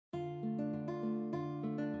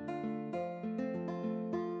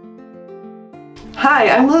Hi,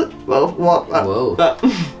 I'm Whoa.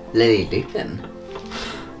 Lily Lupin.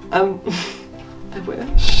 I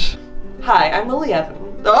wish. Hi, I'm Lily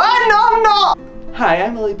Evans. Oh, no, I'm not! Hi,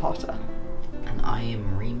 I'm Lily Potter. And I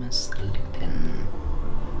am Remus Lupin.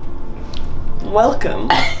 Welcome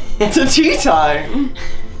to tea time.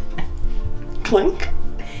 Clink.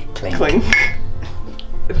 Clink. Clink.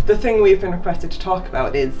 The thing we've been requested to talk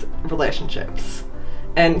about is relationships,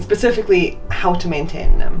 and specifically how to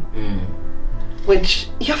maintain them. Which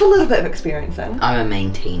you have a little bit of experience in. I'm a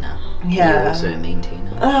maintainer. Yeah. You're also a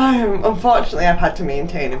maintainer. Unfortunately, I've had to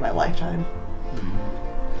maintain in my lifetime.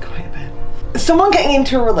 Quite a bit. Someone getting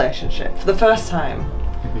into a relationship for the first time,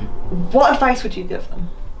 what advice would you give them?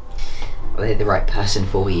 Are they the right person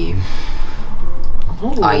for you?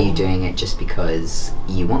 Ooh. Are you doing it just because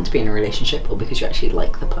you want to be in a relationship or because you actually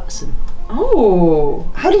like the person?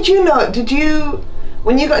 Oh, how did you know?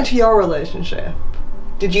 When you got into your relationship,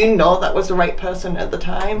 did you know that was the right person at the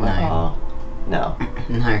time? No. No.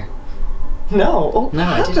 No. No? Oh, No,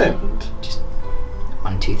 I didn't. Just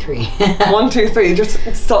 1, 2, 3. 1, 2, 3,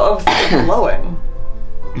 just sort of flowing.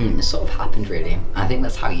 It sort of happened really. I think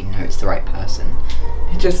that's how you know it's the right person.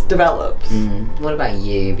 It just develops. What about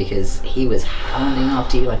you? Because he was hounding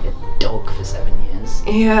after you like a dog for 7 years.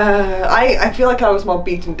 Yeah, I feel like I was more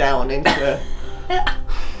beaten down into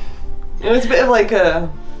it was a bit of like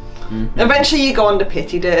a... Eventually you go on the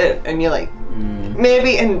pity date and you're like,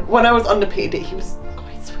 maybe, and when I was on the pity date he was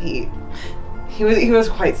quite sweet. He was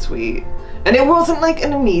quite sweet. And it wasn't like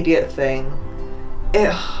an immediate thing.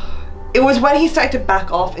 It was when he started to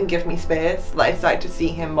back off and give me space that I started to see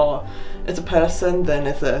him more as a person than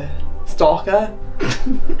as a stalker.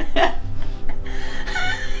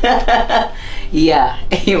 Yeah,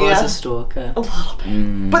 he was a stalker. A little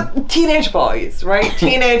bit. But teenage boys, right?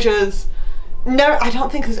 Teenagers, no, I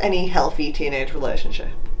don't think there's any healthy teenage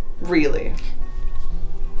relationship, really.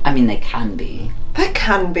 I mean, they can be. There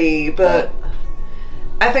can be, but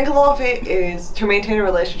I think a lot of it is to maintain a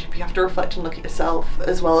relationship you have to reflect and look at yourself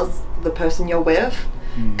as well as the person you're with.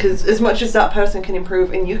 Because as much as that person can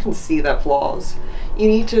improve and you can see their flaws, you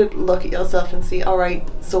need to look at yourself and see, alright,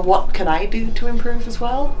 so what can I do to improve as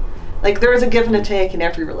well? Like, there is a give and a take in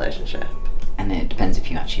every relationship. And it depends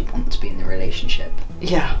if you actually want to be in the relationship.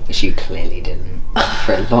 Yeah. Which you clearly didn't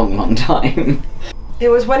for a long, long time. It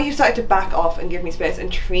was when he started to back off and give me space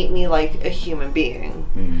and treat me like a human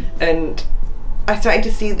being. And I started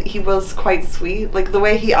to see that he was quite sweet. Like the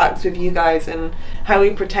way he acts with you guys and how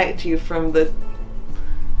he protects you from the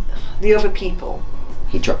other people.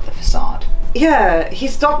 He dropped the facade. Yeah, he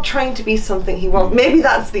stopped trying to be something he wasn't. Maybe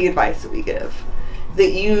that's the advice that we give.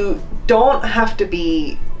 That you don't have to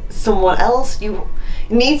be someone else. You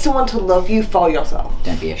need someone to love you for yourself.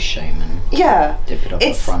 Don't be a showman. Yeah. Don't put up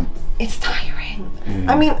the front. It's tiring.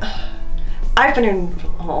 I mean, I've been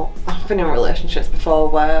in relationships before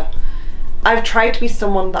where I've tried to be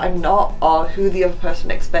someone that I'm not or who the other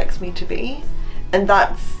person expects me to be, and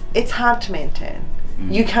it's hard to maintain.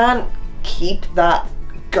 You can't keep that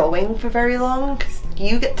going for very long because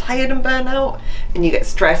you get tired and burn out and you get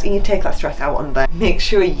stressed and you take that stress out on them. Make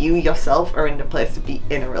sure you yourself are in the place to be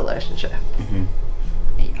in a relationship.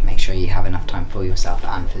 Make sure you have enough time for yourself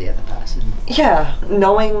and for the other person. Yeah,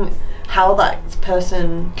 knowing how that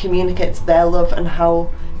person communicates their love and how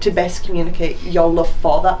to best communicate your love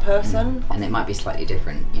for that person. And it might be slightly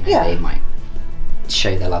different, you know, they might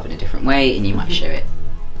show their love in a different way and you might show it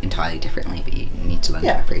entirely differently, but you need to learn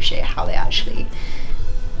to appreciate how they actually...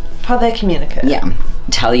 How they communicate. Yeah,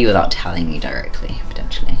 tell you without telling you directly,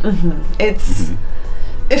 potentially. It's...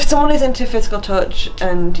 If someone is into physical touch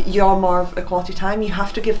and you're more of a quality time, you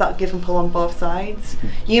have to give that give and pull on both sides.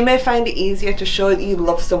 You may find it easier to show that you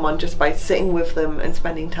love someone just by sitting with them and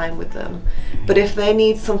spending time with them. But if they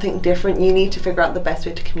need something different, you need to figure out the best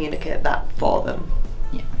way to communicate that for them.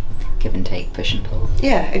 Yeah, give and take, push and pull.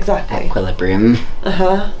 Yeah, exactly. Equilibrium.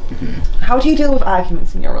 How do you deal with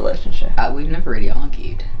arguments in your relationship? We've never really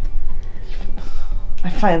argued. I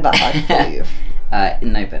find that hard to believe.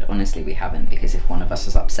 No, but honestly we haven't, because if one of us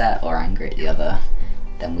is upset or angry at the other,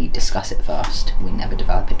 then we discuss it first. We never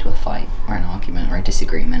develop into a fight or an argument or a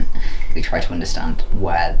disagreement. We try to understand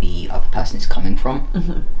where the other person is coming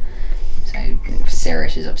from. So if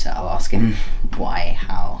Sirius is upset, I'll ask him why,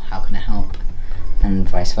 how can I help, and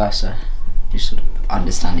vice versa. Just sort of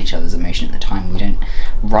understand each other's emotion at the time. We don't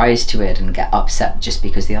rise to it and get upset just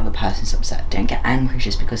because the other person's upset. Don't get angry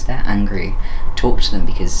just because they're angry. Talk to them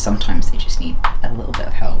because sometimes they just need a little bit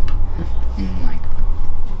of help in like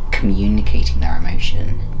communicating their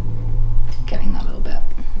emotion, getting that little bit.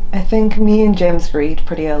 I think me and James agreed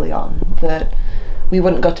pretty early on that we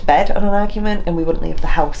wouldn't go to bed on an argument, and we wouldn't leave the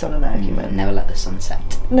house on an argument. Never let the sun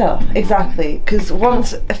set. No, exactly. Because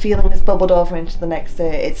once a feeling is bubbled over into the next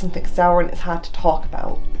day, it's something sour and it's hard to talk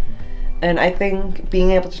about. And I think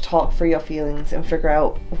being able to talk through your feelings and figure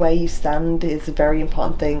out where you stand is a very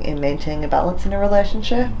important thing in maintaining a balance in a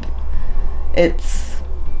relationship. It's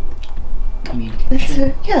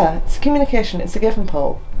communication. It's communication. It's a give and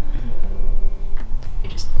pull. You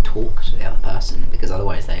just talk to the other person, because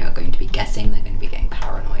otherwise they are going to be guessing, they're going to be getting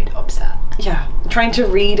paranoid, upset. Yeah, trying to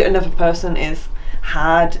read another person is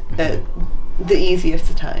hard at the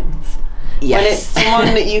easiest of times. Yes. When it's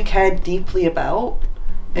someone that you care deeply about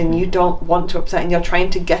and you don't want to upset and you're trying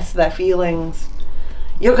to guess their feelings,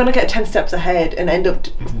 you're going to get 10 steps ahead and end up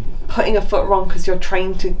putting a foot wrong because you're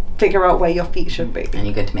trying to figure out where your feet should be. And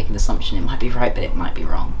you're going to make an assumption, it might be right, but it might be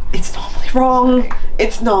wrong. It's normally wrong.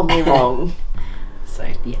 It's normally wrong. So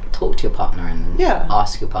yeah, talk to your partner and Yeah.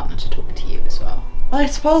 ask your partner to talk to you as well. I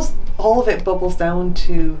suppose all of it bubbles down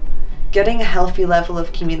to getting a healthy level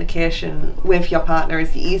of communication with your partner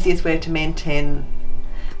is the easiest way to maintain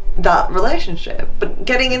that relationship. But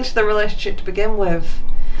getting into the relationship to begin with,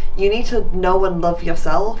 you need to know and love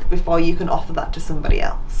yourself before you can offer that to somebody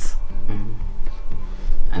else.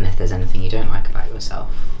 And if there's anything you don't like about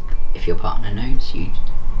yourself, if your partner knows,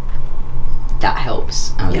 that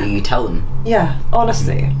helps. And you tell them. Yeah,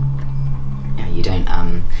 honestly. You don't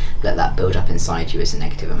let that build up inside you as a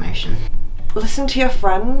negative emotion. Listen to your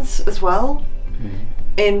friends as well.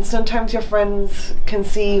 And sometimes your friends can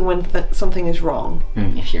see when something is wrong.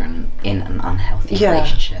 If you're in an unhealthy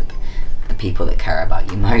relationship, the people that care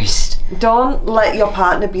about you most. Don't let your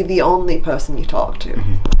partner be the only person you talk to,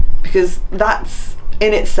 because that's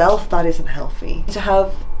in itself, that isn't healthy. To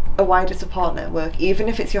have a wider support network, even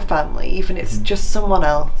if it's your family, even if it's just someone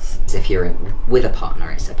else. If you're with a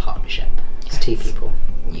partner, it's a partnership. It's two people.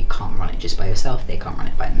 You can't run it just by yourself, they can't run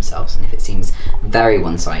it by themselves. And if it seems very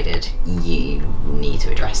one-sided, you need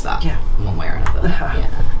to address that one way or another.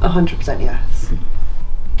 100% yes.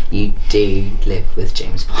 You do live with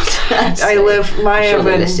James Potter. I live my sure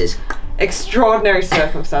the list is extraordinary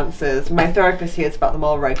circumstances. My therapist hears about them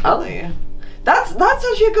all regularly. That's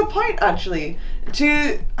actually a good point, actually.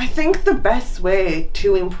 I think the best way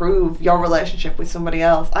to improve your relationship with somebody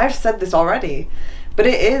else, I've said this already, but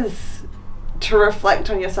it is to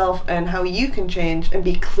reflect on yourself and how you can change and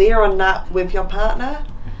be clear on that with your partner.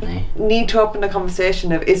 Need to open a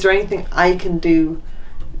conversation of, is there anything I can do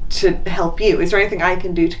to help you? Is there anything I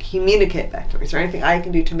can do to communicate better? Is there anything I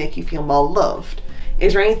can do to make you feel more loved?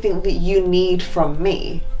 Is there anything that you need from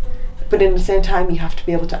me? But in the same time, you have to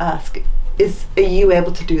be able to ask, are you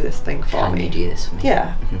able to do this thing for me? Can you do this for me?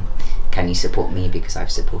 Yeah. Can you support me because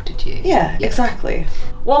I've supported you? Yeah, exactly.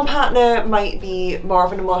 One partner might be more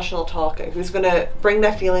of an emotional talker who's going to bring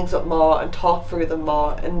their feelings up more and talk through them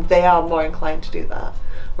more, and they are more inclined to do that.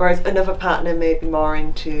 Whereas another partner may be more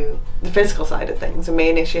into the physical side of things and may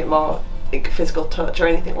initiate more like physical touch or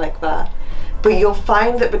anything like that. But you'll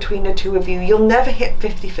find that between the two of you, you'll never hit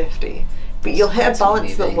 50-50. But you'll hit a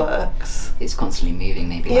balance that works. It's constantly moving,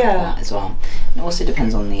 maybe like that as well. And it also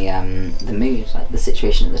depends on the mood, like the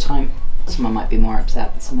situation at the time. Someone might be more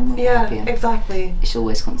upset, someone might be happier. Yeah, exactly. It's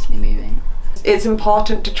always constantly moving. It's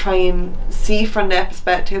important to try and see from their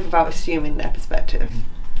perspective without assuming their perspective.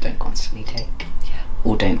 Don't constantly take.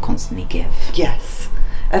 Or don't constantly give. Yes.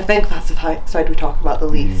 I think that's the side we talk about the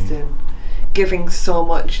least, and giving so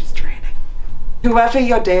much is draining. Whoever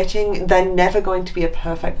you're dating, they're never going to be a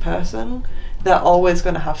perfect person. They're always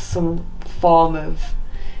going to have some form of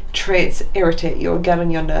traits that irritate you or get on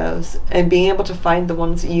your nerves, and being able to find the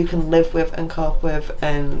ones that you can live with and cope with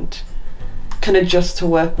and can adjust to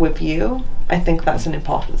work with you, I think that's an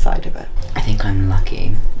important side of it. I think I'm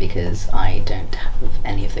lucky because I don't have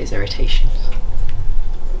any of those irritations.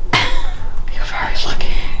 You're very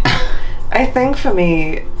lucky. I think for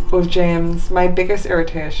me, with James, my biggest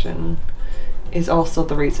irritation is also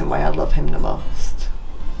the reason why I love him the most.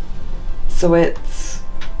 So it's...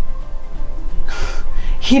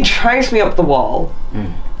 he drives me up the wall,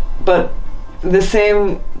 but the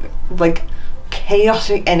same like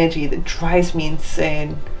chaotic energy that drives me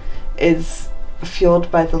insane is fueled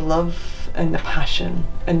by the love and the passion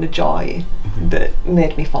and the joy that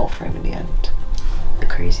made me fall for him in the end. The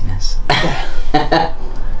craziness. Yeah.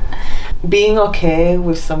 Being okay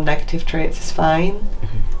with some negative traits is fine.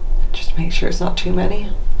 Just make sure it's not too many.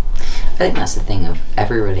 I think that's the thing of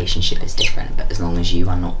every relationship is different, but as long as you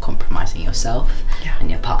are not compromising yourself and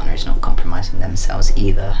your partner is not compromising themselves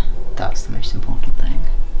either, that's the most important thing.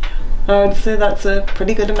 I would say that's a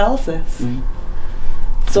pretty good analysis.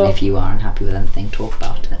 So if you are unhappy with anything, talk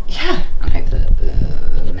about it. Yeah. And hope that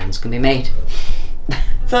the amends can be made.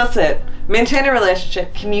 So that's it. Maintain a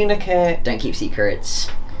relationship, communicate, Don't keep secrets.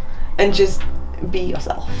 and just be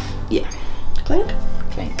yourself. Yeah. Clink.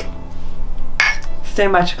 Clink. Stay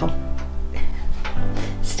magical.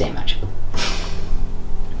 Stay magical.